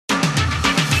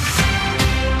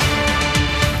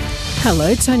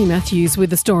Hello, Tony Matthews with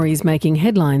the stories making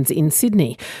headlines in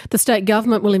Sydney. The state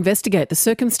government will investigate the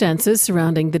circumstances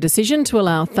surrounding the decision to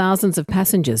allow thousands of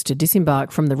passengers to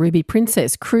disembark from the Ruby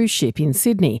Princess cruise ship in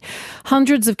Sydney.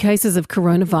 Hundreds of cases of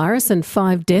coronavirus and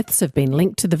 5 deaths have been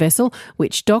linked to the vessel,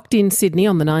 which docked in Sydney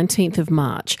on the 19th of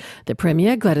March. The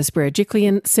Premier, Gladys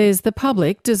Berejiklian, says the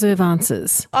public deserve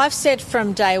answers. I've said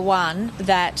from day one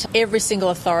that every single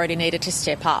authority needed to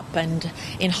step up, and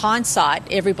in hindsight,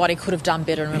 everybody could have done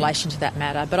better in relation to that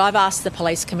matter. But I've asked the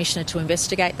Police Commissioner to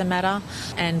investigate the matter,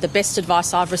 and the best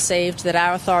advice I've received that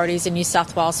our authorities in New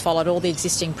South Wales followed all the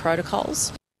existing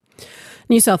protocols.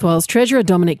 New South Wales Treasurer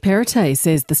Dominic Perrottet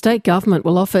says the state government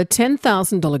will offer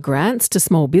 $10,000 grants to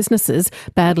small businesses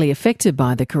badly affected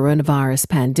by the coronavirus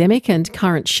pandemic and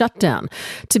current shutdown.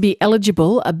 To be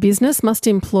eligible, a business must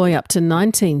employ up to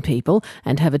 19 people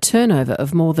and have a turnover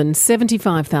of more than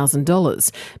 $75,000.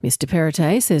 Mr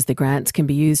Perrottet says the grants can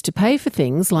be used to pay for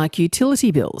things like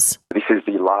utility bills. This is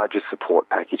the largest support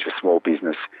package for small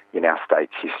business in our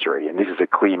state's history, and this is a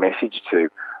clear message to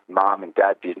mum and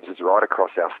dad businesses right across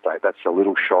our state. That's the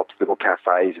little shops, little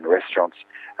cafes and restaurants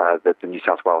that the New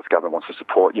South Wales government wants to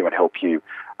support you and help you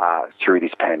through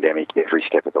this pandemic every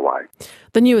step of the way.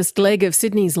 The newest leg of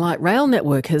Sydney's light rail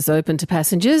network has opened to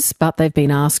passengers, but they've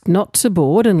been asked not to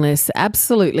board unless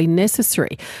absolutely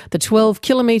necessary. The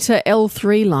 12-kilometre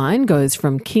L3 line goes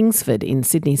from Kingsford in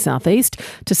Sydney South East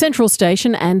to Central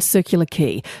Station and Circular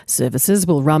Quay. Services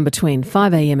will run between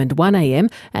 5am and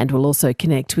 1am and will also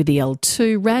connect with the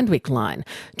L2 Randwick line.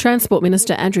 Transport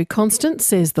Minister Andrew Constant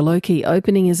says the low-key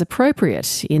opening is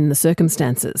appropriate in the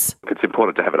circumstances. It's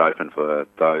important to have it open for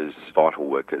those vital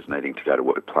workers needing to go to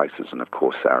workplaces, and of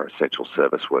course our essential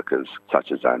service workers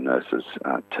such as our nurses,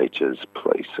 teachers,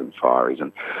 police and fireys.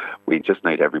 And we just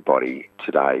need everybody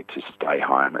today to stay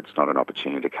home. It's not an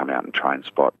opportunity to come out and train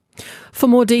spot. For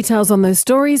more details on those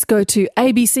stories, go to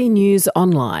ABC News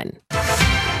Online.